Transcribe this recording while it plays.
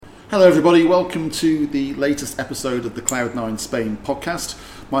Hello everybody, welcome to the latest episode of the Cloud9 Spain podcast.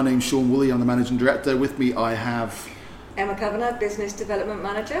 My name's Sean Woolley, I'm the Managing Director. With me I have Emma Kavanagh, Business Development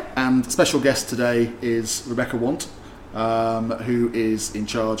Manager. And special guest today is Rebecca Want, who is in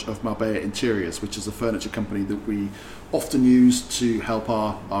charge of Marbella Interiors, which is a furniture company that we often use to help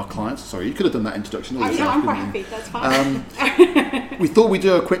our clients. Sorry, you could have done that introduction. I'm quite happy, that's fine. We thought we'd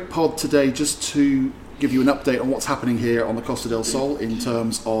do a quick pod today just to give you an update on what's happening here on the Costa del Sol in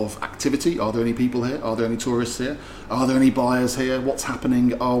terms of activity. Are there any people here? Are there any tourists here? Are there any buyers here? What's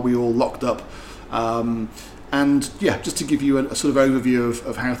happening? Are we all locked up? And yeah, just to give you a sort of overview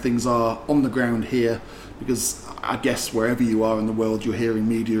of how things are on the ground here, because I guess wherever you are in the world, you're hearing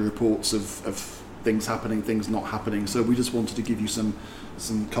media reports of things happening, things not happening. So we just wanted to give you some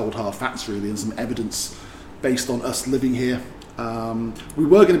cold hard facts really, and some evidence based on us living here. We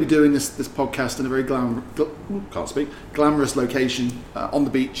were going to be doing this podcast in a very glamorous location on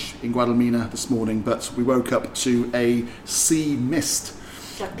the beach in Guadalmina this morning, but we woke up to a sea mist.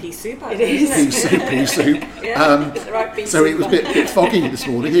 It's like pea soup. It is. Pea soup. Yeah, it's the right pea So soup. it was a bit foggy this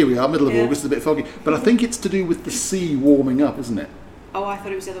morning. Here we are, middle of August, it's a bit foggy. But I think it's to do with the sea warming up, isn't it? Oh, I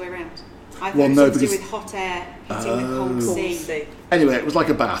thought it was the other way around. I thought Well, it was no, to do because- with hot air hitting the cold sea. Anyway, it was like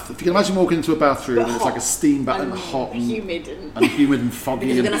a bath. If you can imagine walking into a bathroom But and it's like a hot steam bath and hot and humid and foggy.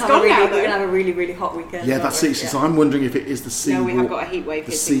 Because we're And, going to have a really hot weekend. yeah, aren't that's we? it. So I'm wondering if it is the sea. No, we have got a heat wave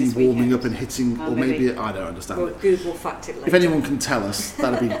the hitting sea this warming weekend. up and hitting, Oh, or maybe maybe. I don't understand. We'll Google fact it later. If anyone can tell us,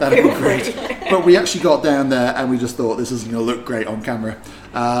 that'd be great. But we actually got down there and we just thought this is going to look great on camera.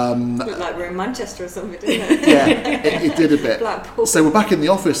 Looked like we're in Manchester or something, didn't it? Yeah, it did a bit. Blackpool. So we're back in the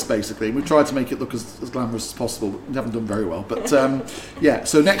office basically, and we tried to make it look as glamorous as possible. We haven't done very well, but yeah.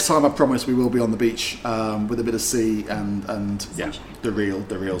 So next time I promise we will be on the beach with a bit of sea and yeah, the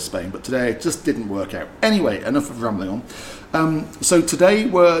real Spain. But today it just didn't work out. Anyway, enough of rambling on. So today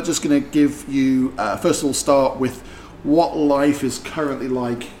we're just going to give you first of all start with what life is currently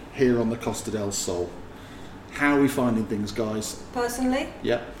like here on the Costa del Sol. How are we finding things, guys? Personally,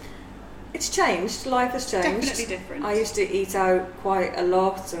 Yeah. it's changed. Life has changed. Definitely different. I used to eat out quite a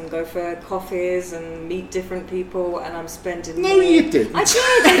lot and go for coffees and meet different people, and I'm spending No, more. you didn't. I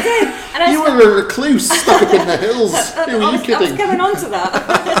did. And You were a recluse stuck up in the hills. Who were you I was kidding? coming on to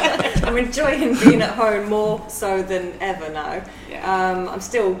that. I'm enjoying being at home more so than ever now. Yeah. I'm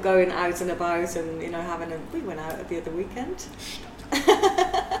still going out and about and, we went out the other weekend.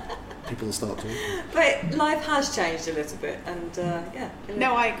 People will start talking. But life has changed a little bit and, yeah.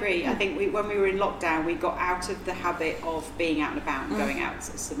 No, I agree. I think when we were in lockdown, we got out of the habit of being out and about and going out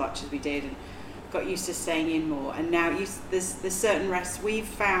so much as we did, and got used to staying in more. And now there's certain rests we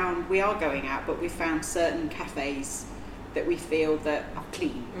are going out, but we've found certain cafes that we feel that are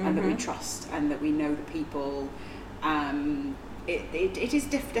clean and that we trust and that we know the people. It is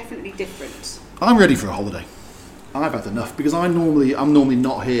definitely different. I'm ready for a holiday. I've had enough because I'm normally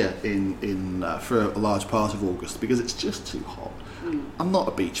not here in for a large part of August because it's just too hot. I'm not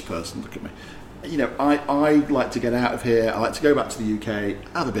a beach person. Look at me. I like to get out of here. I like to go back to the UK,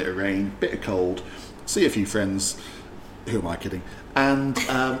 have a bit of rain, bit of cold, see a few friends. Who am I kidding? And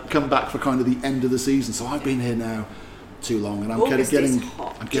come back for kind of the end of the season. So I've been here now too long, and I'm August getting is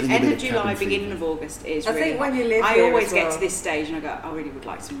hot. I'm getting End a of bit July, of cabin beginning fever. of August is I really think when hot. you live I here always as get well. to this stage and I go, I really would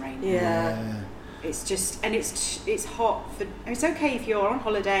like some rain. Yeah. It's just, and it's hot for. It's okay if you're on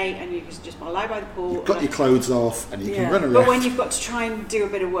holiday and you just want to lie by the pool. You've got your clothes off and you Yeah. can run around. But when you've got to try and do a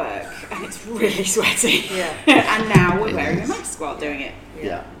bit of work and it's really sweaty. Yeah. And now we're It wearing is. a mask while doing it.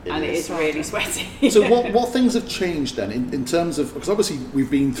 yeah, And it is really sweaty. So what things have changed then in terms of, because obviously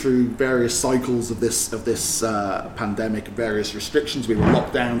we've been through various cycles of this pandemic, various restrictions. We were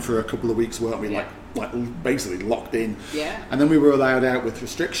locked down for a couple of weeks, weren't we? Yeah. Like basically locked in. Yeah. And then we were allowed out with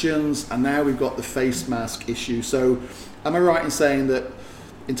restrictions, and now we've got the face mask issue. So am I right in saying that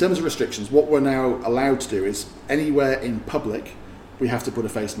in terms of restrictions, what we're now allowed to do is anywhere in public we have to put a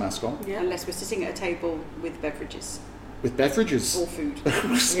face mask on Yeah. Unless we're sitting at a table with beverages with beverages. or food.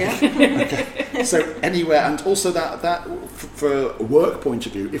 Yeah. So anywhere, and also that for a work point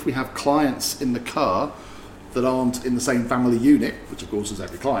of view, if we have clients in the car that aren't in the same family unit, which of course is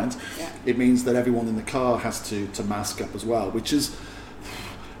every client, Yeah. it means that everyone in the car has to mask up as well, which is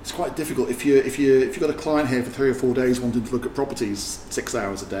it's quite difficult if you've got a client here for 3 or 4 days wanting to look at properties 6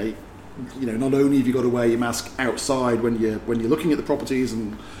 hours a day. Not only have you got to wear your mask outside when you're looking at the properties,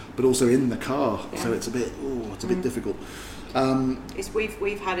 but also in the car. Yeah. So it's a bit difficult.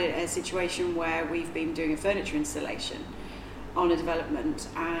 We've had a situation where we've been doing a furniture installation on a development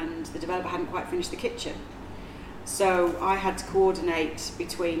and the developer hadn't quite finished the kitchen. So I had to coordinate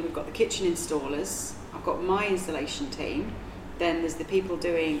between, we've got the kitchen installers, I've got my installation team, then there's the people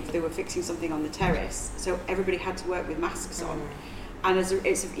they were fixing something on the terrace, so everybody had to work with masks on. And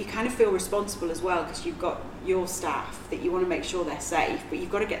you kind of feel responsible as well, because you've got your staff that you want to make sure they're safe, but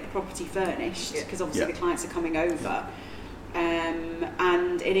you've got to get the property furnished, because obviously the clients are coming over.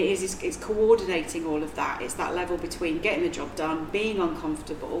 And it's coordinating all of that. It's that level between getting the job done, being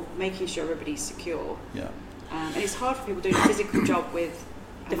uncomfortable, making sure everybody's secure. Yeah. And it's hard for people doing a physical job with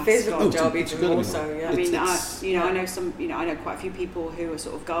the physical job even more so. Yeah. I mean, I know some. I know quite a few people who are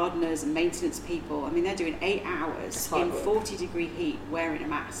sort of gardeners and maintenance people. I mean, they're doing 8 hours in 40-degree heat wearing a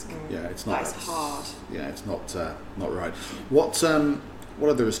mask. Yeah, it's not. That's hard. Yeah, it's not right. What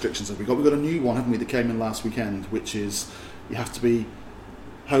other restrictions have we got? We've got a new one, haven't we, that came in last weekend, which is you have to be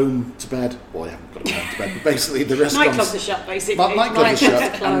home to bed. Well, you haven't got to be home to bed, but basically the restaurants... Nightclubs are shut, basically. Nightclubs are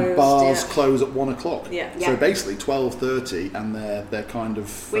shut, closed, and bars close at 1 o'clock. Yeah. So basically 12:30, and they're kind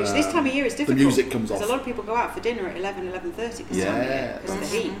of... Which this time of year is difficult. The music comes off. Because a lot of people go out for dinner at 11:30 this time of year because of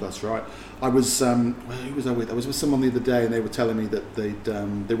the heat. That's right. I was... who was I with? I was with someone the other day, and they were telling me that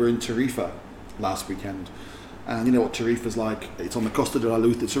they were in Tarifa last weekend. And you know what Tarifa's like? It's on the Costa de la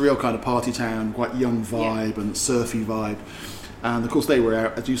Luz. It's a real kind of party town, quite young vibe and surfy vibe. And of course they were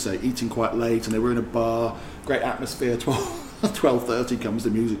out, as you say, eating quite late, and they were in a bar, great atmosphere. 12:30 comes,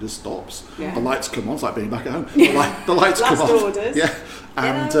 the music just stops. Yeah. The lights come on, it's like being back at home. The lights come on. Last orders. Yeah.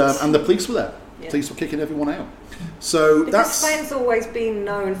 And the police were there. Yeah. Police were kicking everyone out. So because Spain's always been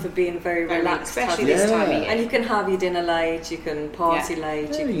known for being very relaxed, especially this time of year. and you can have your dinner late, you can party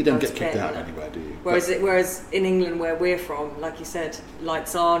late. Yeah, you don't get kicked out anywhere, do you? Whereas in England, where we're from, like you said,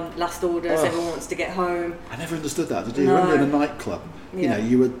 lights on, last orders, everyone wants to get home. I never understood that. Did you? No. When you're in a nightclub, you know,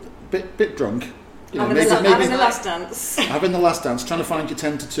 you were a bit drunk. You know, Having maybe the last dance. Having the last dance, trying to find your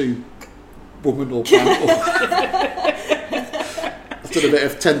 10 to 2 woman or plant. I've done a bit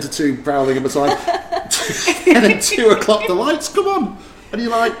of 10 to 2 prowling in my time. And then 2 o'clock, the lights come on. And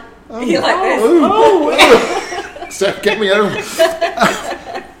you're like, so get me home.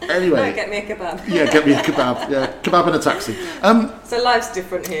 Anyway. No, get me a kebab. Yeah, get me a kebab. Yeah, kebab and a taxi. So life's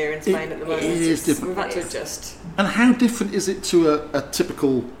different here in Spain at the moment. It is different. We've had to adjust. And how different is it to a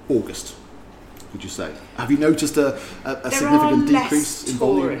typical August, would you say? Have you noticed a significant decrease in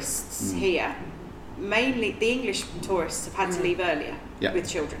volume? There are less tourists here. Mainly, the English tourists have had to leave earlier with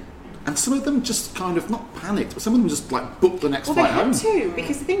children. And some of them just kind of, not panicked, but some of them just like booked the next flight home. Well, they had to,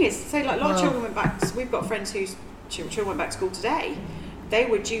 because the thing is, say like a lot of children went back, so we've got friends whose children went back to school today. They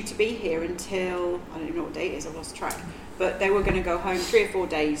were due to be here until, I don't even know what date it is, I've lost track, but they were going to go home 3 or 4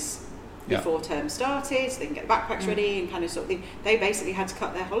 days before term started, so they can get the backpacks ready and kind of sort of thing. They basically had to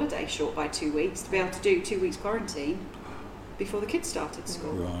cut their holiday short by 2 weeks to be able to do 2 weeks quarantine before the kids started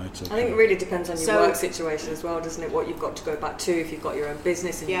school. Right. Okay. I think it really depends on your work situation as well, doesn't it? What you've got to go back to, if you've got your own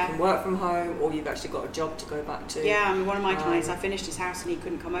business and you can work from home, or you've actually got a job to go back to. Yeah, I mean, one of my clients, I finished his house and he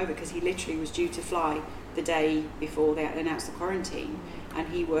couldn't come over because he literally was due to fly the day before they announced the quarantine, and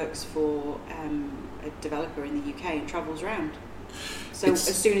he works for a developer in the UK and travels around. So as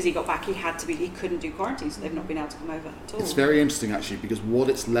soon as he got back, he couldn't do quarantine, so they've not been able to come over at all. It's very interesting actually, because what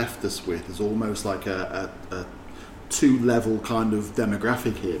it's left us with is almost like a 2-level kind of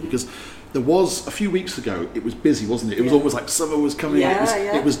demographic here, because there was a few weeks ago, it was busy, wasn't it? It was almost like summer was coming.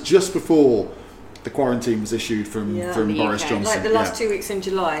 It was just before the quarantine was issued from Boris Johnson. Like the last 2 weeks in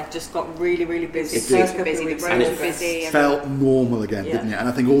July just got really, really busy. It did. Busy. Felt normal again, didn't it? And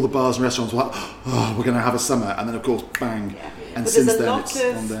I think all the bars and restaurants were like, oh, we're going to have a summer, and then of course, bang. Yeah. And but since then, it's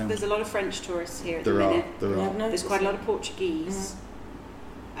gone down. There's a lot of French tourists here at the minute. There are. There's quite a lot of Portuguese.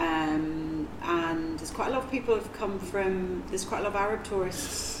 And there's quite a lot of people who've come from. There's quite a lot of Arab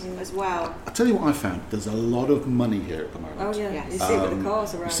tourists as well. I'll tell you what I found. There's a lot of money here at the moment. Oh yeah, you see it with the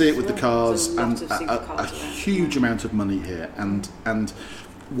cars around. You see it with the cars, and a huge amount of money here. And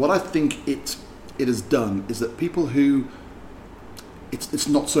what I think it has done is that people who it's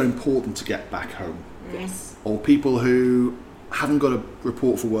not so important to get back home. Yes. Or people who haven't got a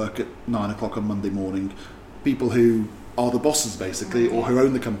report for work at 9 o'clock on Monday morning, people who are the bosses basically, or who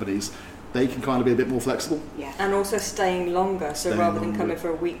own the companies, they can kind of be a bit more flexible. Yeah. And also staying longer. So rather than coming for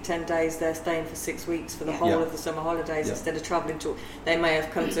a week, 10 days, they're staying for 6 weeks for the whole of the summer holidays instead of travelling to. They may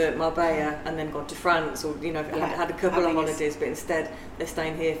have come to Marbella and then gone to France, or had a couple of holidays, but instead they're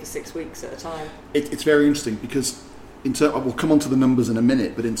staying here for 6 weeks at a time. It's very interesting because we'll come on to the numbers in a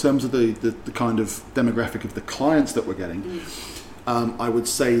minute, but in terms of the kind of demographic of the clients that we're getting, I would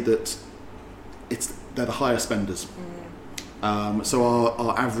say that they're the higher spenders. So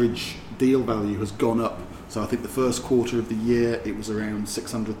our average deal value has gone up. So I think the first quarter of the year it was around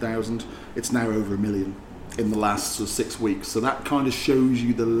 600,000. It's now over 1 million in the last 6 weeks. So that kind of shows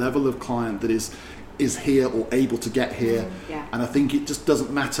you the level of client that is is here or able to get here. Yeah. And I think it just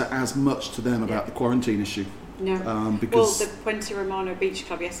doesn't matter as much to them about the quarantine issue. No. Because the Puente Romano Beach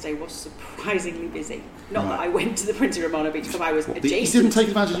Club yesterday was surprisingly busy. Not that I went to the Puente Romano Beach Club, I was adjacent. You didn't take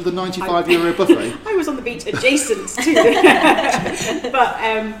advantage of the €95 buffet? I was on the beach adjacent to the...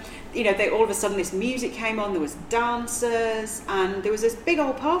 But, all of a sudden this music came on, there was dancers, and there was this big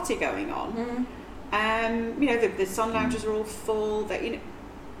old party going on. The sun lounges were all full. It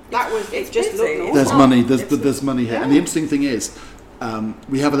just looked awesome. There's money. There's money here, and the interesting thing is,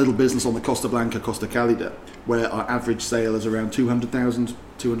 we have a little business on the Costa Blanca, Costa Calida, where our average sale is around 200,000,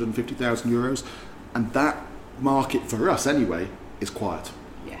 250,000 euros, and that market for us anyway is quiet.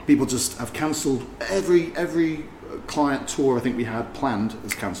 Yeah. People just have cancelled every client tour I think we had planned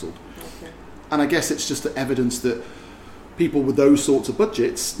is cancelled, and I guess it's just the evidence that people with those sorts of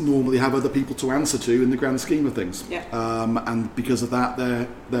budgets normally have other people to answer to in the grand scheme of things. Yeah. And because of that,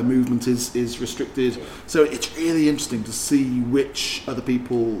 their movement is restricted. So it's really interesting to see which other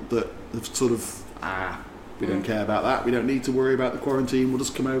people that have sort of, we don't care about that. We don't need to worry about the quarantine. We'll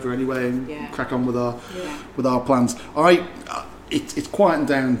just come over anyway and crack on with our plans. It's quieting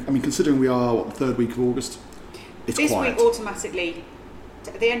down. I mean, considering we are the third week of August, it's quiet. This week automatically.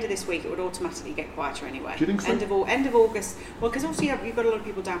 At the end of this week, it would automatically get quieter anyway. Do you think so? End of August. Well, because also you've got a lot of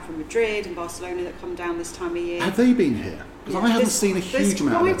people down from Madrid and Barcelona that come down this time of year. Have they been here? Because I haven't seen a huge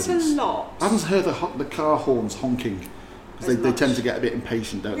amount of evidence. There's quite a lot. I haven't heard the car horns honking. Because they tend to get a bit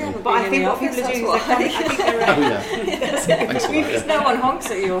impatient, don't they? But I think what people are doing is I think they're... Oh, yeah. Thanks for that, No one honks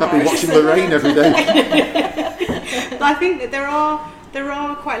at your house. I've been watching the rain every day. But I think that there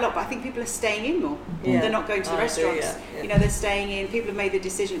are quite a lot, but I think people are staying in more. Yeah. They're not going to the restaurants. They're staying in. People have made the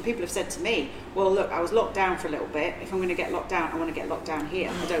decision. People have said to me, well, look, I was locked down for a little bit. If I'm going to get locked down, I want to get locked down here.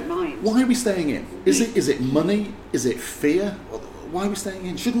 I don't mind. Why are we staying in? Is it money? Is it fear? Why are we staying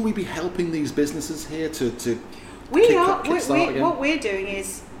in? Shouldn't we be helping these businesses here to kickstart again? What we're doing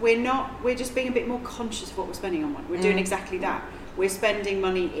is we're just being a bit more conscious of what we're spending on. We're doing exactly that. We're spending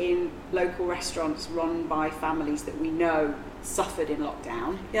money in local restaurants run by families that we know suffered in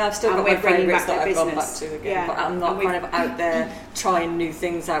lockdown. Yeah, I've still got my favourites that I've gone back to again, but I'm not kind of out there trying new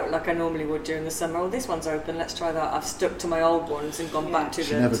things out like I normally would during the summer. Oh, this one's open, let's try that. I've stuck to my old ones and gone back to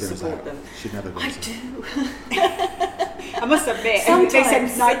them to support them. She never goes I do. I must admit, Sometimes. they said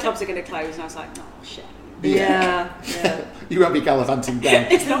nightclubs are going to close, and I was like, oh shit. Yeah. You won't be gallivanting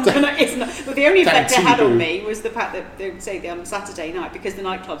down. It's not. But the only effect it had on me was the fact that they say on Saturday night, because the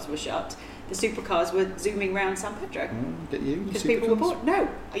nightclubs were shut, the supercars were zooming around San Pedro. Get you? Because people were bored. No.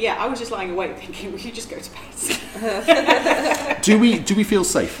 Yeah, I was just lying awake thinking we should just go to bed. Do we feel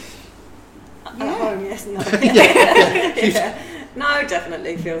safe? At home, yes, no. No,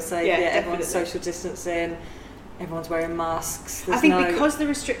 definitely feel safe. Yeah, everyone's social distancing. Everyone's wearing masks. I think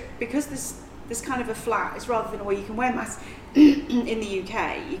because there's kind of a flat, it's rather than where you can wear masks in the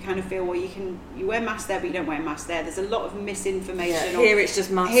UK, you kind of feel, well, you wear masks there, but you don't wear masks there. There's a lot of misinformation. Yeah, here it's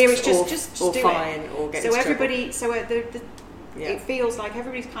just masks. Here it's just or do fine, it. or get so everybody. So it feels like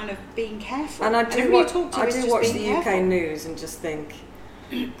everybody's kind of being careful. And I do watch the UK careful. news and just think,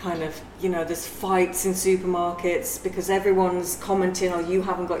 kind of, there's fights in supermarkets because everyone's commenting, oh, you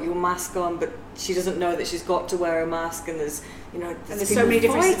haven't got your mask on, but she doesn't know that she's got to wear a mask, and there's so many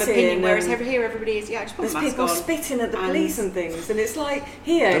differences of opinion, whereas here everybody is, just put a mask on. There's people spitting at the police and things, and it's like,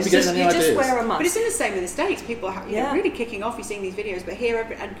 here, you just wear a mask. But it's in the same in the States, people are really kicking off, you're seeing these videos, but here,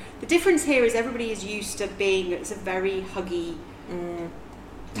 and the difference here is everybody is used to it's a very huggy,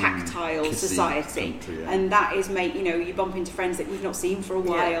 tactile society, and that is you bump into friends that you've not seen for a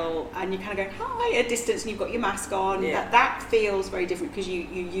while, and you're kind of going hi at a distance, and you've got your mask on. That feels very different because you're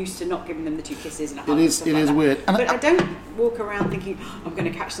used to not giving them the two kisses and a hug. It is weird. But I don't walk around thinking I'm going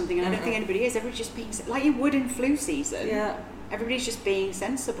to catch something, and I don't think anybody is. Everybody's just being like you would in flu season. Everybody's just being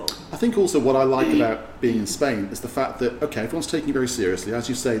sensible. I think also what I like about being in Spain is the fact that, everyone's taking it very seriously. As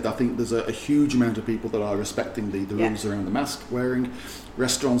you say, I think there's a huge amount of people that are respecting the rules around the mask wearing.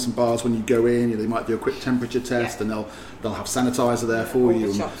 Restaurants and bars, when you go in, they might do a quick temperature test, and they'll have sanitizer there for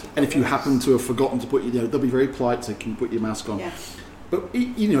you. And if you happen to have forgotten to put, they'll be very polite to can put your mask on. But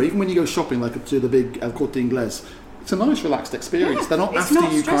even when you go shopping, like to the big El Corte Inglés, it's a nice, relaxed experience. They're not after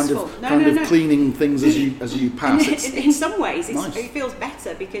you kind of cleaning things as you pass. In some ways, nice. It feels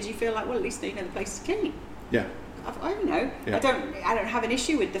better because you feel like, well, at least the place is clean. Yeah. I don't know. Yeah. I don't have an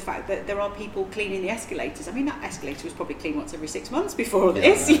issue with the fact that there are people cleaning the escalators. I mean, that escalator was probably cleaned once every 6 months before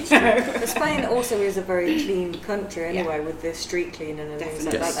this. But Spain also is a very clean country anyway, with the street cleaning and things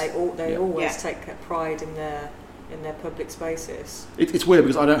like that. They always take pride in their public spaces. It's weird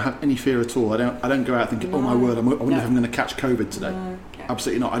because I don't have any fear at all. I don't go out thinking, oh my word, I wonder if I'm going to catch COVID today.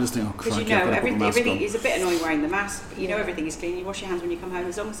 absolutely not. I just think, because everything is a bit annoying wearing the mask. You know everything is clean. You wash your hands when you come home.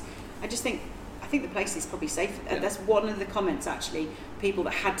 As long as I think the place is probably safe. Yeah. That's one of the comments actually. People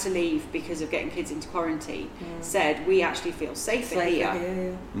that had to leave because of getting kids into quarantine said we actually feel safer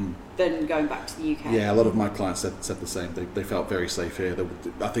here than going back to the UK. Yeah, a lot of my clients said the same. They felt very safe here.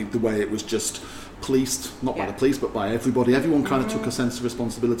 I think the way it was just policed, not by the police, but by everybody. Everyone kind of took a sense of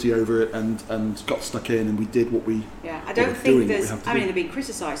responsibility over it and got stuck in, and we did what we. Yeah, I don't think there's. I mean, they've been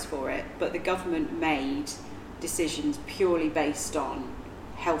criticised for it, but the government made decisions purely based on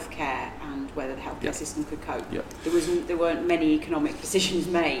healthcare and whether the healthcare system could cope. Yep. There weren't many economic decisions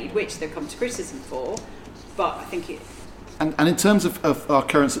made, which they've come to criticism for. But I think it. And in terms of our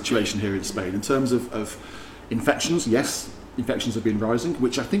current situation here in Spain, in terms of infections, yes, infections have been rising,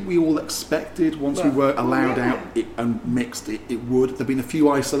 which I think we all expected once we were allowed out and mixed. It would. There've been a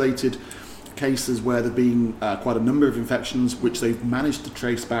few isolated cases where there've been quite a number of infections, which they've managed to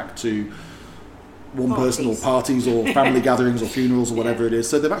trace back to one person or parties or family gatherings or funerals or whatever it is.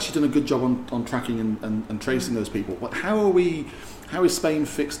 So they've actually done a good job on tracking and tracing those people. But how is Spain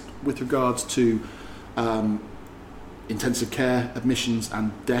fixed with regards to intensive care admissions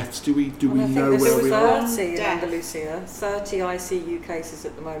and deaths? Do we know where we are? 30 in Andalusia, 30 ICU cases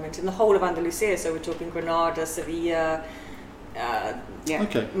at the moment in the whole of Andalusia. So we're talking Granada, Sevilla.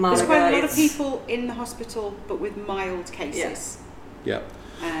 Okay. Malaga. There's quite a lot of people in the hospital, but with mild cases. Yeah.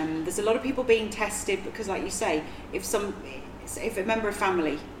 There's a lot of people being tested because, like you say, if a member of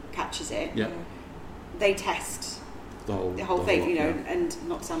family catches it, they test the whole thing, you know, and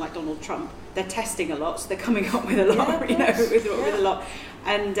not to sound like Donald Trump, they're testing a lot, so they're coming up with a lot, with a lot,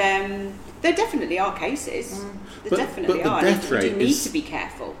 and there definitely are cases. There definitely are. You do need to be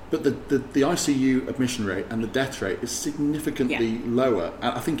careful. But the ICU admission rate and the death rate is significantly lower.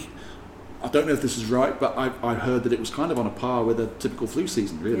 And I don't know if this is right, but I heard that it was kind of on a par with a typical flu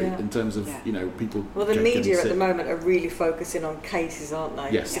season, really, in terms of people. Well, the media at the moment are really focusing on cases, aren't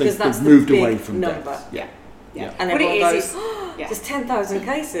they? Yes, because that's moved the big away from number. Deaths. Yeah. And everyone goes, there's 10,000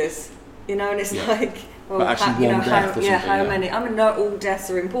 cases, and it's like, well, but actually how many? I mean, not all deaths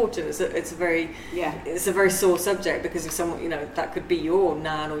are important. It's a very sore subject because if someone, that could be your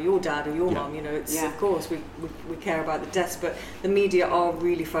nan or your dad or your mum. Of course we care about the deaths, but the media are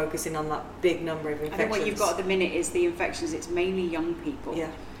really focusing on that big number of infections. I think what you've got at the minute is the infections. It's mainly young people.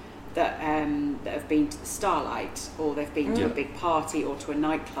 That have been to the Starlight, or they've been to a big party, or to a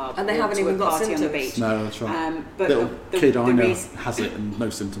nightclub, and they haven't even got symptoms. On the beach. No, that's right. But little kid I know has it and no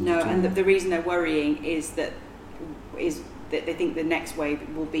symptoms. No, and the reason they're worrying is that they think the next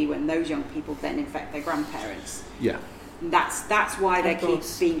wave will be when those young people then infect their grandparents. Yeah. That's why they keep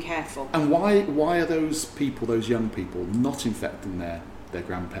being careful. And why are those young people not infecting their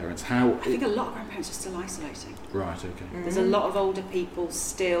grandparents? I think a lot of grandparents are still isolating. Right, okay. There's a lot of older people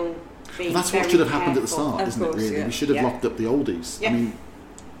still being that's very what should have careful. happened at the start, isn't it, really? We should have locked up the oldies. I mean,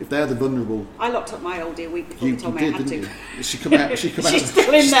 if they're the vulnerable... I locked up my oldie a week before they told me I had to. She come out. She's still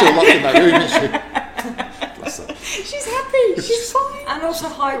in there. Still locked in that room, isn't she? Bless her. She's happy. She's fine. And also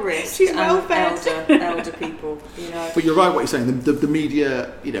high risk. She's well fed. Elder people, But you're right what you're saying. The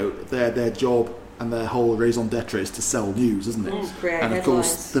media, their job and their whole raison d'etre is to sell news, isn't it? And of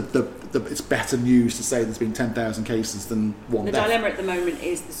course, it's better news to say there's been 10,000 cases than one death. The dilemma at the moment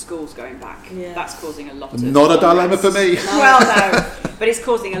is the schools going back. Yeah. That's causing a lot of... Not a dilemma for me. Well, no. But it's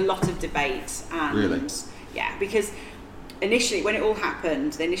causing a lot of debate. And really? Yeah, because initially, when it all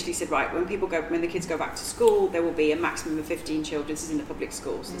happened, they initially said, right, when the kids go back to school, there will be a maximum of 15 children. This is in the public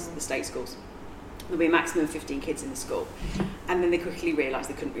schools, this is the state schools. There'll be a maximum of 15 kids in the school. And then they quickly realised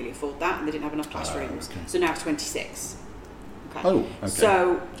they couldn't really afford that and they didn't have enough classrooms. Okay. So now it's 26. Okay. Oh, okay.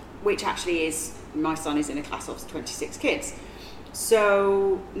 So, which actually is, my son is in a class of 26 kids.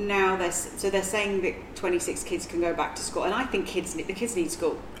 So now they're saying that 26 kids can go back to school. And I think the kids need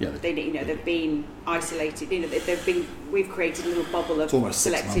school. Yeah, they need, they've been isolated. We've created a little bubble of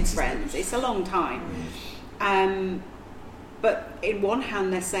selected friends. It's a long time. But in one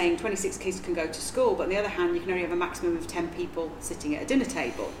hand, they're saying 26 kids can go to school, but on the other hand, you can only have a maximum of 10 people sitting at a dinner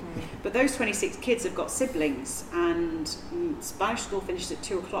table. But those 26 kids have got siblings, and Spanish school finishes at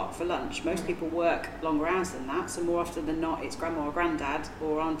 2 o'clock for lunch. Most people work longer hours than that, so more often than not, it's grandma or granddad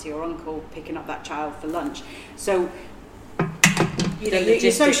or auntie or uncle picking up that child for lunch. So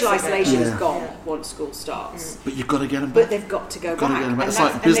your social isolation is gone once school starts. But you've got to get them back. But they've got to go back. It's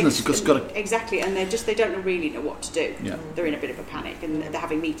like business, you've just got to... Exactly, and they don't really know what to do. Yeah. They're in a bit of a panic, and they're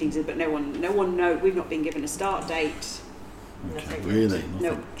having meetings, but no one knows. We've not been given a start date. Okay, really?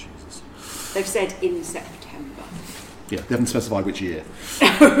 No. Jesus. They've said in September. Yeah, they haven't specified which year.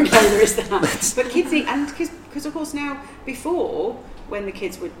 Okay, there is that. But kids because of course now, before, when the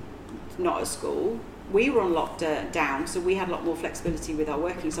kids were not at school, we were on lockdown, so we had a lot more flexibility with our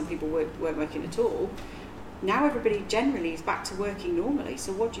working. Some people weren't working at all. Now everybody generally is back to working normally.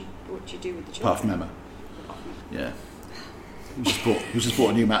 So what do you do with the children? Apart from Emma. Yeah. We just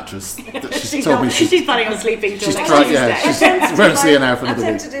bought a new mattress. She's planning on sleeping till next Tuesday. We won't see her now for another week.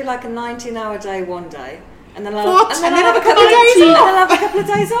 I tend to do like a 19-hour day one day. And then I'll have a couple of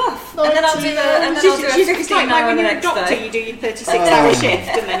days off. And then I'll do a 15-hour when the you're a next doctor, day. you do your 36-hour shift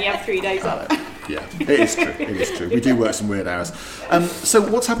and then you have 3 days off. Yeah, it is true. We do work some weird hours. So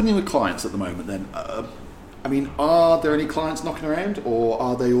what's happening with clients at the moment then? I mean, are there any clients knocking around, or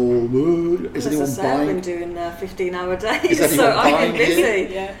are they all? Is anyone buying? I've been doing 15-hour days, is so I've been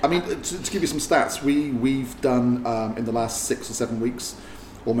busy. Yeah. I mean, to give you some stats, we've done in the last 6 or 7 weeks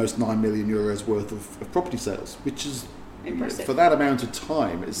almost €9 million worth of property sales, which is impressive for that amount of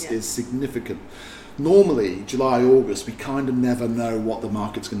time. Is significant. Normally, July, August, we kind of never know what the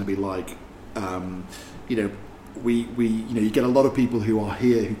market's going to be like. You get a lot of people who are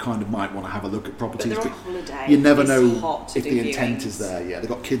here who kind of might want to have a look at properties, but they're on holiday. You never know if the intent is there. Yeah, they've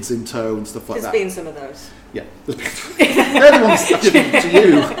got kids in tow and stuff like that. There's been some of those. Yeah, they're the ones given to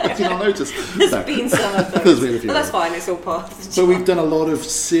you. Did you not notice? There's been some of those. But that's fine. It's all part of the job. So we've done a lot of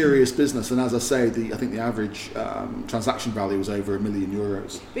serious business, and as I say, I think the average transaction value was over €1 million.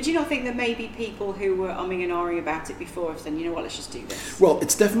 But do you not think there may be people who were umming and ahhing about it before, saying, you know what, let's just do this? Well,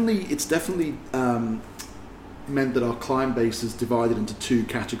 it's definitely meant that our client base is divided into 2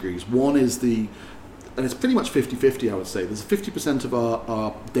 categories. One is and it's pretty much 50-50, I would say. There's 50% of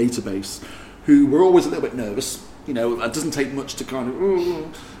our database who were always a little bit nervous. You know, it doesn't take much to kind of,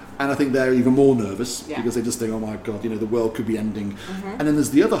 and I think they're even more nervous because they just think, oh my God, the world could be ending. Mm-hmm. And then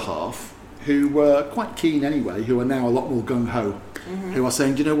there's the other half who were quite keen anyway, who are now a lot more gung-ho, who are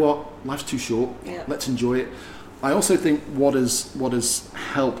saying, do you know what, life's too short, let's enjoy it. I also think what has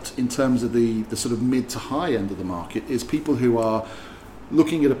helped in terms of the sort of mid to high end of the market is people who are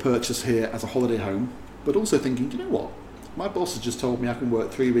looking at a purchase here as a holiday home, but also thinking, do you know what? My boss has just told me I can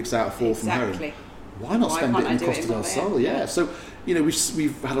work 3 weeks out of 4 from home. Why not spend it in Costa del Sol? Yeah. So,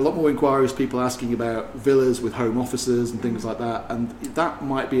 we've had a lot more inquiries, people asking about villas with home offices and things like that, and that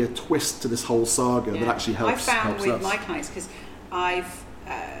might be a twist to this whole saga that actually helps. I found with us. my clients, because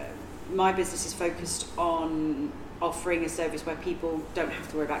my business is focused on offering a service where people don't have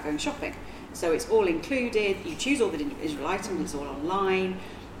to worry about going shopping. So it's all included, you choose all the individual items, it's all online.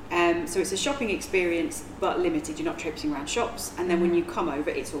 So it's a shopping experience, but limited. You're not traipsing around shops, and then when you come over,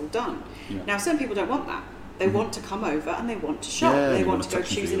 it's all done. Yeah. Now, some people don't want that. They want to come over and they want to shop. They want to go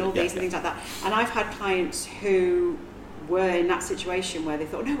choosing all these and things like that. And I've had clients who were in that situation where they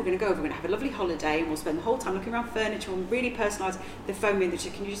thought, no, we're going to go over, we're going to have a lovely holiday, and we'll spend the whole time looking around furniture and really personalise. They phone me and they say,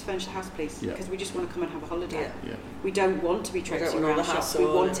 can you just furnish the house, please? Because we just want to come and have a holiday. We don't want to be traipsing around shops. We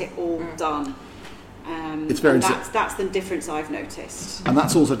want it all done. It's very that's the difference I've noticed, and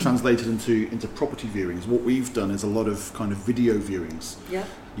that's also translated into property viewings. What we've done is a lot of kind of video viewings. Yeah,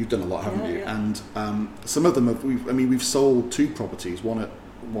 you've done a lot, haven't you? Yeah. And some of them we've sold 2 properties, one at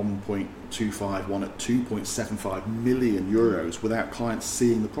 1.25, one at 2.75 million euros without clients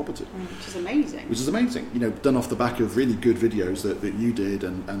seeing the property, which is amazing. Done off the back of really good videos that you did,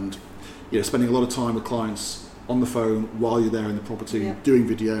 and spending a lot of time with clients on the phone while you're there in the property, doing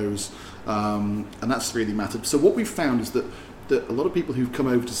videos, and that's really mattered. So what we've found is that a lot of people who've come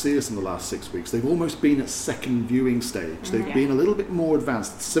over to see us in the last 6 weeks, they've almost been at second viewing stage. They've been a little bit more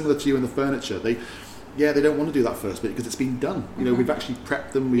advanced, similar to you in the furniture. They don't want to do that first bit because it's been done. We've actually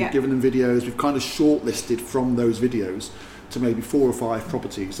prepped them, we've given them videos, we've kind of shortlisted from those videos to maybe 4 or 5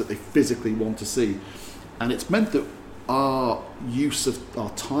 properties that they physically want to see. And it's meant that our use of our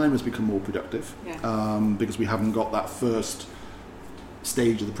time has become more productive because we haven't got that first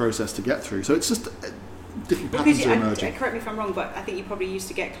stage of the process to get through. So it's just different patterns are emerging. Correct me if I'm wrong, but I think you probably used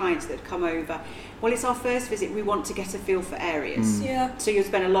to get clients that come over. Well, it's our first visit. We want to get a feel for areas. Yeah. So you'll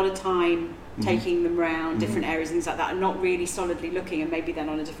spend a lot of time taking them around different areas and things like that, and not really solidly looking. And maybe then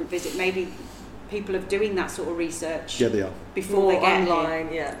on a different visit, maybe people are doing that sort of research. Yeah, they are. Before they get online.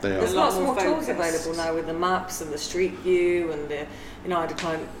 Here. Yeah, they are. There's lots more tools available now with the maps and the street view and the. I had a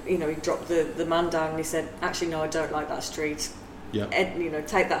client. He dropped the man down and he said, "Actually, no, I don't like that street." Yeah.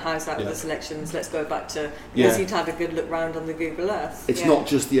 Take that house out of the selections. Let's go back to because you'd had a good look round on the Google Earth. It's not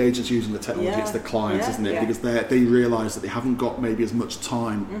just the agents using the technology; it's the clients, isn't it? Because they realise that they haven't got maybe as much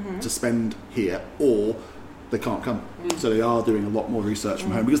time to spend here, or they can't come. So they are doing a lot more research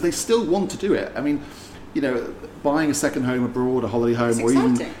from home because they still want to do it. I mean, buying a second home abroad, a holiday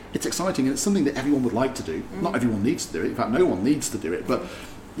home, it's exciting, and it's something that everyone would like to do. Not everyone needs to do it. In fact, no one needs to do it. But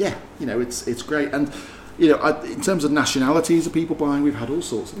it's great. And In terms of nationalities of people buying, we've had all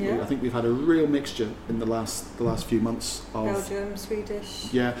sorts of. I think we've had a real mixture in the last few months of Belgium,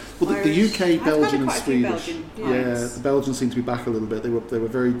 Swedish. Yeah, well, the UK, Belgian, and Swedish. The Belgians seem to be back a little bit. They were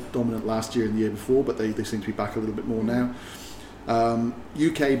very dominant last year and the year before, but they seem to be back a little bit more now.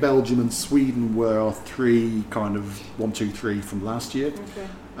 UK, Belgium, and Sweden were our three kind of 1, 2, 3 from last year.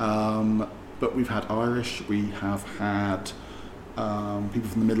 Okay. But we've had Irish, we have had people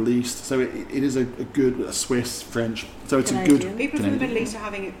from the Middle East, so it is a good Swiss, French. So it's Canadian. a good. People Canadian. from the Middle East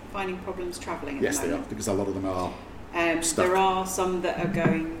are finding problems travelling at Yes, the they are, moment. because a lot of them are. Stuck. There are some that are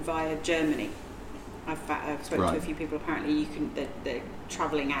going via Germany. I've spoken to a few people. Apparently, they're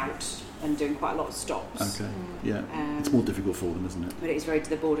travelling out and doing quite a lot of stops. Okay. Yeah. It's more difficult for them, isn't it? But it's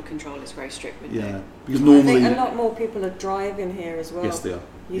the border control is very strict with Yeah. it. Because normally. I think a lot more people are driving here as well. Yes, they are.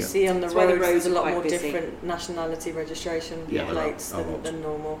 You see on the That's why the roads roads there's a are lot quite more busy. different nationality registration plates than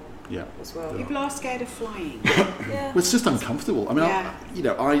normal Yeah. as well. People are scared of flying. Yeah. Well, it's just uncomfortable. I mean,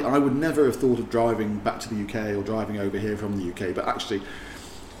 Yeah. I would never have thought of driving back to the UK or driving over here from the UK, but actually,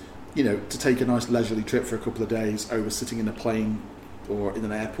 to take a nice leisurely trip for a couple of days over sitting in a plane or in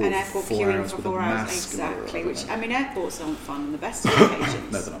an airport for 4 queuing hours for with 4 a hours, mask. exactly. Which airports aren't fun on the best of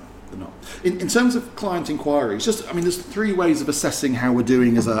occasions. No, they're not. They're not. In terms of client inquiries, there's 3 ways of assessing how we're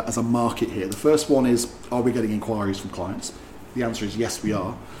doing as a market here. The first one is, are we getting inquiries from clients? The answer is yes, we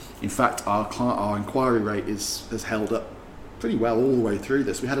are. In fact, our inquiry rate has held up pretty well all the way through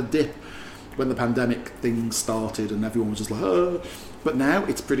this. We had a dip when the pandemic thing started and everyone was just like, oh. But now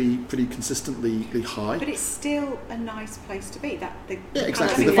it's pretty consistently high. But it's still a nice place to be.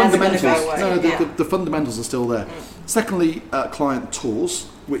 Exactly. The pandemic fundamentals. The fundamentals are still there. Secondly, client tours,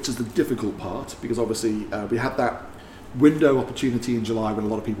 which is the difficult part, because obviously we had that window opportunity in July when a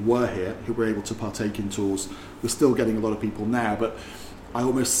lot of people were here who were able to partake in tours. We're still getting a lot of people now, but I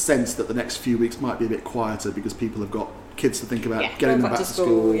almost sense that the next few weeks might be a bit quieter because people have got kids to think about, getting them back to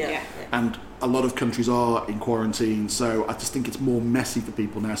school. And a lot of countries are in quarantine, so I just think it's more messy for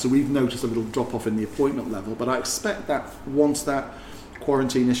people now. So we've noticed a little drop off in the appointment level, but I expect that once that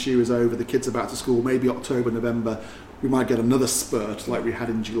quarantine issue is over, the kids are back to school, maybe October, November, we might get another spurt like we had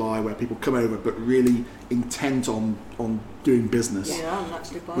in July where people come over but really intent on doing business. I'm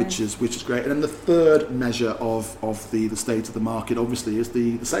actually buying. Which is great. And then the third measure of the state of the market obviously is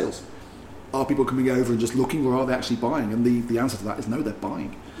the sales. Are people coming over and just looking, or are they actually buying? And the answer to that is no, they're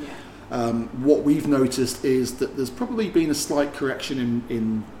buying. Yeah. What we've noticed is that there's probably been a slight correction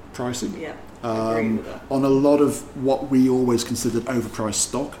in pricing. Yeah, I agree with that. On a lot of what we always considered overpriced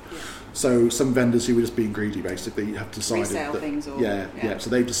stock. Yeah. So some vendors who were just being greedy basically have decided resale that, things or so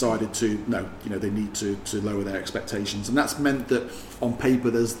they've decided to they need to lower their expectations, and that's meant that on paper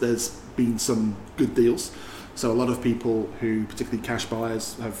there's been some good deals. So a lot of people who, particularly cash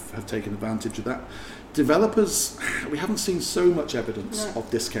buyers, have taken advantage of that. Developers, we haven't seen so much evidence of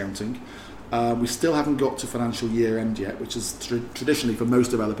discounting. We still haven't got to financial year end yet, which is traditionally for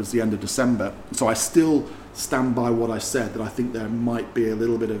most developers the end of December. So I still stand by what I said, that I think there might be a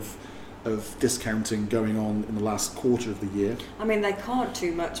little bit of discounting going on in the last quarter of the year. I mean, they can't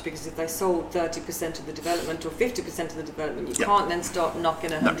too much, because if they sold 30% of the development or 50% of the development, you can't then start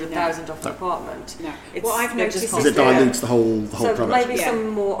knocking 100,000 off the apartment. No. It's, what I've noticed because it dilutes the whole so product. maybe some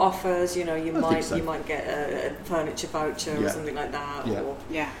more offers. You might so. you might get a furniture voucher or something like that. Yeah. Or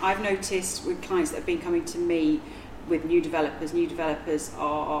I've noticed with clients that have been coming to me with new developers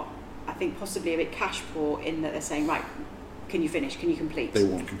are, I think, possibly a bit cash poor in that they're saying, right, can you finish? Can you complete? They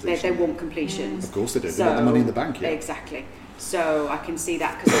want completion. They want completions. Of course they do. They want the money in the bank. Yeah. Exactly. So I can see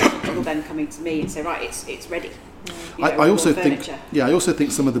that, because people then coming to me and say, right, it's ready. I also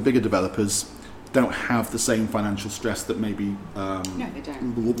think some of the bigger developers don't have the same financial stress that maybe no, they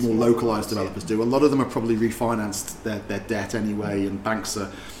don't. more localised developers do. A lot of them have probably refinanced their debt anyway, and banks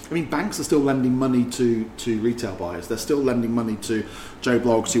are still lending money to retail buyers. They're still lending money to Joe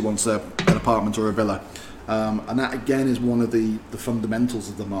Bloggs who wants an apartment or a villa. And that again is one of the fundamentals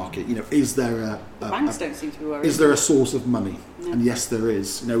of the market. Is there banks don't seem to be worried. Is there a source of money? No. And yes, there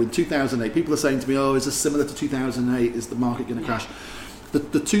is. In 2008, people are saying to me, "Oh, is this similar to 2008? Is the market going to crash?"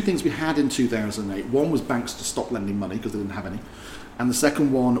 The two things we had in 2008, one was banks to stop lending money because they didn't have any, and the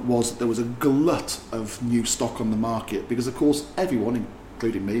second one was that there was a glut of new stock on the market because, of course, everyone,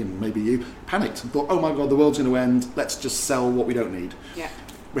 including me and maybe you, panicked and thought, "Oh my God, the world's going to end. Let's just sell what we don't need." Yeah.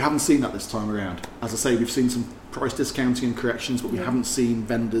 We haven't seen that this time around. As I say, we've seen some price discounting and corrections, but we haven't seen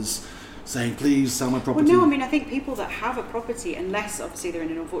vendors saying, please sell my property. Well, no, I think people that have a property, unless obviously they're in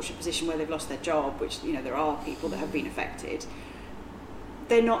an unfortunate position where they've lost their job, which, there are people that have been affected,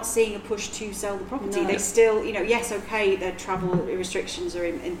 they're not seeing a push to sell the property. No. They still, yes, okay, their travel restrictions are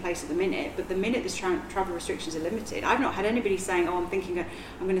in place at the minute, but the minute the travel restrictions are limited, I've not had anybody saying, I'm thinking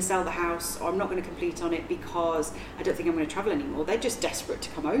I'm going to sell the house, or I'm not going to complete on it because I don't think I'm going to travel anymore. They're just desperate to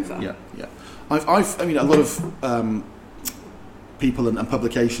come over. Yeah. A lot of people and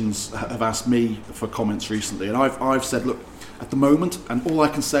publications have asked me for comments recently, and I've said, look, at the moment, and all I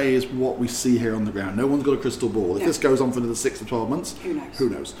can say is what we see here on the ground. No one's got a crystal ball. If this goes on for another 6 to 12 months, who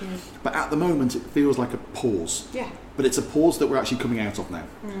knows? Yeah. But at the moment, it feels like a pause. Yeah. But it's a pause that we're actually coming out of now.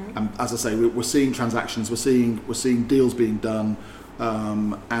 Mm-hmm. And as I say, we're seeing transactions, we're seeing deals being done,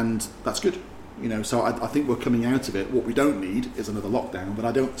 and that's good. So I think we're coming out of it. What we don't need is another lockdown, but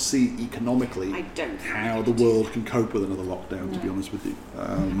I don't see economically how the world can cope with another lockdown, to be honest with you.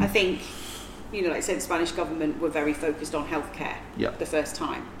 I think, like I said, the Spanish government were very focused on healthcare the first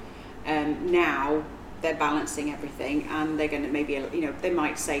time. Now they're balancing everything, and they're going to maybe, they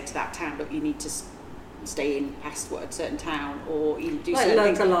might say to that town, look, you need to stay in past a certain town, or you do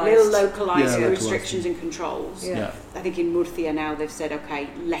like certain localised restrictions and controls. Yeah. I think in Murcia now they've said, okay,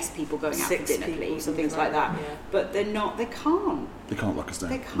 less people going out for dinner, please, and things like that. Yeah. But they can't. They can't lock us down.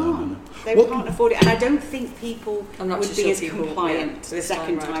 They can't. No. They can't afford it, and I don't think people would be as compliant the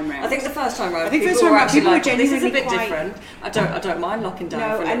second time round. I think the first time round, people were actually like, this is a bit different. I don't mind locking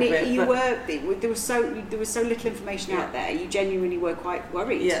down for a little bit. There was so little information out there. You genuinely were quite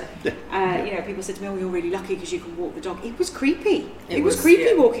worried. Yeah. People said to me, "Oh, you're really lucky because you can walk the dog." It was creepy. It was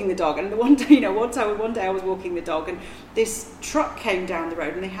creepy walking the dog. And one day I was walking the dog, and this truck came down the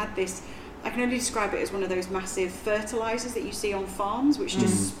road, and they had this. I can only describe it as one of those massive fertilisers that you see on farms, which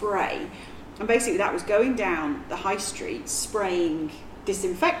just spray. And basically that was going down the high street, spraying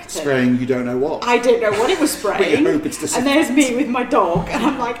disinfectant. Spraying you don't know what. I don't know what it was spraying. Hope it's and there's me with my dog, and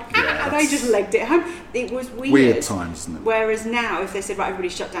I'm like, and I just legged it home. It was weird. Weird times, isn't it? Whereas now, if they said, right, everybody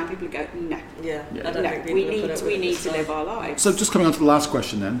shut down, people would go, no. Yeah. I don't think we need to live our lives. So just coming on to the last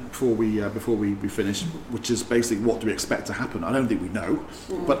question then, before we finish, which is basically what do we expect to happen? I don't think we know,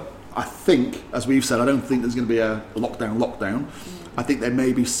 but I think, as we've said, I don't think there's going to be a lockdown. I think there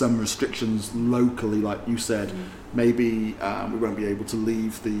may be some restrictions locally, like you said. Maybe we won't be able to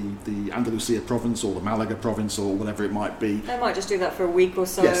leave the Andalusia province or the Malaga province or whatever it might be. They might just do that for a week or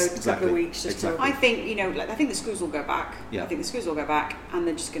so, yes, exactly. a couple of weeks. I think, I think the schools will go back. Yeah. I think the schools will go back, and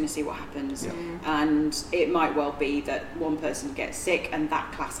they're just going to see what happens. Yeah. And it might well be that one person gets sick and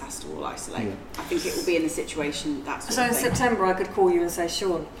that class has to all isolate. Yeah. I think it will be in the situation that's. So in September, I could call you and say,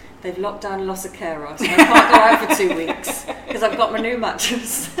 Sean, they've locked down Los Akeros, so I can't go out for 2 weeks because I've got my new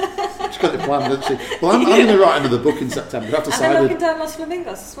mattress. She's got it planned, doesn't she? Well, I'm going to write another book in September. I've decided. And they're locking down Los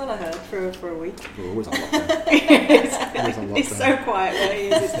Flamingos as well, I heard, for a week. We're always on lockdown. It's so quiet where he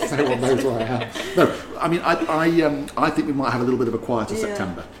is. No one knows where I am. No, I mean, I think we might have a little bit of a quieter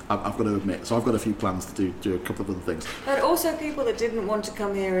September. I've got to admit. So I've got a few plans to do a couple of other things. But also people that didn't want to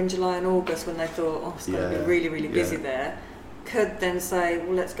come here in July and August when they thought, it's going to be really, really busy there, could then say,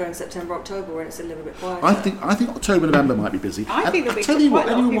 well, let's go in September, October when it's a little bit quieter. I think October, November might be busy. I think there'll be tell you what,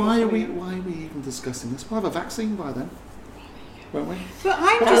 anyway, why are we even discussing this? We'll have a vaccine by then, won't we? But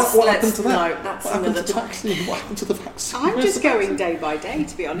what happened to that? No, that's what happened to vaccine? What happened to the vaccine? I'm just going day by day,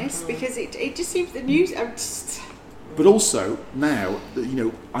 to be honest, because it just seems the news. But also now,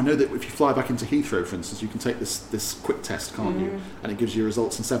 I know that if you fly back into Heathrow, for instance, you can take this quick test, can't you? And it gives you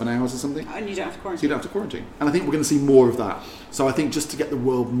results in 7 hours or something. And you don't have to quarantine. So you don't have to quarantine. And I think we're going to see more of that. So I think just to get the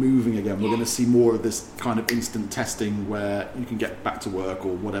world moving again, we're going to see more of this kind of instant testing where you can get back to work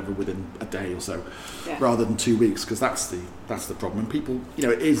or whatever within a day or so, rather than 2 weeks, because that's the problem. And people,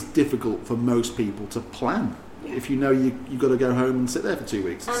 it is difficult for most people to plan. If you know you've got to go home and sit there for 2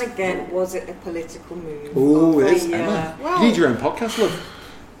 weeks. And again, was it a political move? Oh, it is. You need your own podcast, love.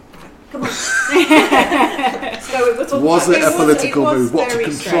 Come on. Was it a political move? What, to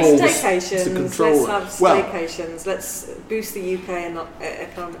control? Staycations. Let's have staycations. Let's boost the UK and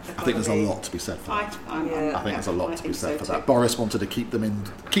economy. I think there's a lot to be said for that. I think there's a lot to be said for that. Boris wanted to keep them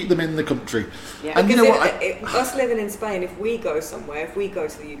in the country. Yeah. And you know what? Us living in Spain, if we go somewhere, if we go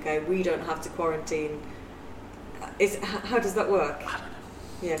to the UK, we don't have to quarantine. How does that work? I don't know.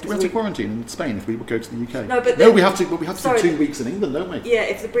 Yeah, do we have to quarantine in Spain if we would go to the UK? No, we have to. But we have to do 2 weeks in England, don't we? Yeah,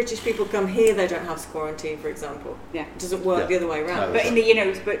 if the British people come here, they don't have to quarantine, for example. Yeah, it doesn't work the other way around. But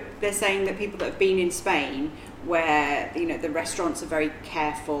but they're saying that people that have been in Spain, where the restaurants are very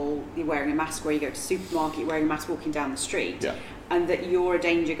careful, you're wearing a mask where you go to the supermarket, you're wearing a mask walking down the street, and that you're a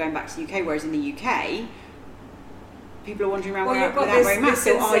danger going back to the UK. Whereas in the UK, people are wandering around without wearing masks.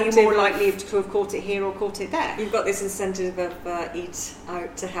 So are you more likely to have caught it here or caught it there? You've got this incentive of eat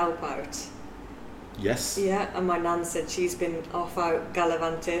out to help out. Yes. Yeah, and my nan said she's been off out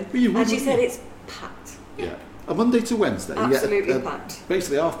gallivanting. Well, and she said it's packed. Yeah. A Monday to Wednesday. Absolutely you get packed.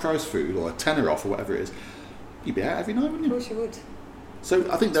 Basically half price food or a tenner off or whatever it is. You'd be out every night, wouldn't you? Of course you would.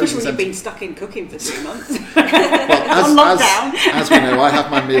 So I think those especially when you've been stuck in cooking for 2 months. well, on lockdown. As we know, I have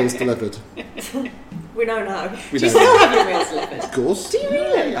my meals delivered. We don't know. We Do you don't still know. have your meals delivered? Of course. Do you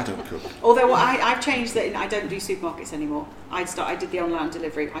really? I don't cook. Although I've changed that. I don't do supermarkets anymore. I did the online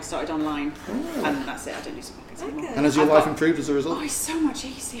delivery. I started online, and that's it. I don't do supermarkets anymore. Okay. And has your life improved as a result? Oh, it's so much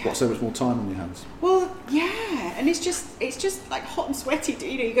easier. Got so much more time on your hands. Well, yeah, and it's just like hot and sweaty.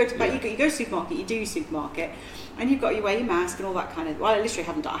 You go to you go to supermarket. You do your supermarket, and you've got to wear your mask and all that kind of. Well, I literally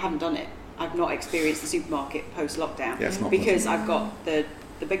haven't done it. I've not experienced the supermarket post lockdown because I've got the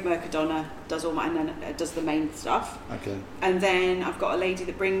big Mercadona does all my and then does the main stuff. Okay. And then I've got a lady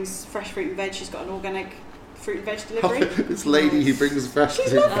that brings fresh fruit and veg. She's got an organic fruit and veg delivery. This lady who brings fresh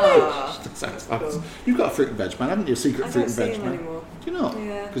She's fruit. lovely. That sounds fabulous. You've got a fruit and veg man, haven't you? A secret fruit and veg man. Anymore. Do you not?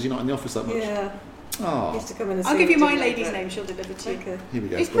 Yeah. Because you're not in the office that much. Yeah. Oh. Used to come in and I'll see give you me, my didn't lady's I? name. She'll deliver to you. Okay. Here we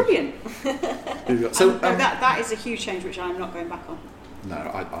go. It's brilliant. Here we go. So that is a huge change, which I'm not going back on. no,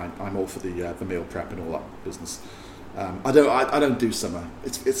 I'm all for the meal prep and all that business. I don't do summer.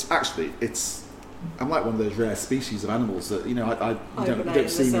 It's I'm like one of those rare species of animals that you don't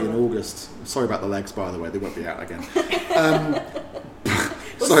see me in August. Sorry about the legs, by the way. They won't be out again.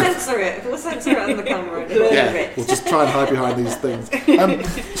 We'll censor it. We'll censor it on the camera. Yeah, we'll just try and hide behind these things.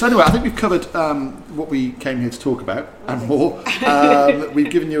 So anyway, I think we've covered what we came here to talk about and more.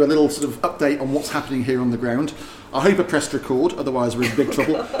 We've given you a little sort of update on what's happening here on the ground. I hope I pressed record, otherwise we're in big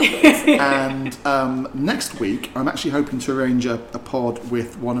trouble. And next week, I'm actually hoping to arrange a pod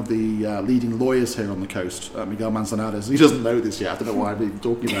with one of the leading lawyers here on the coast, Miguel Manzanares. He doesn't know this yet. I don't know why I'm even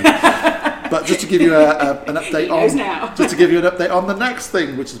talking about it. But just to give you an update on the next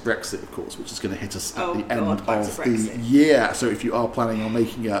thing, which is Brexit, of course, which is going to hit us at the end of the year. So if you are planning on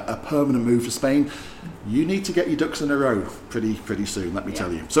making a permanent move to Spain, you need to get your ducks in a row pretty soon, let me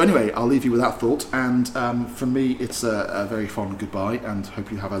tell you. So anyway, I'll leave you with that thought. And from me, it's a very fond goodbye, and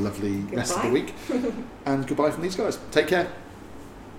hope you have a lovely rest of the week. And goodbye from these guys. Take care.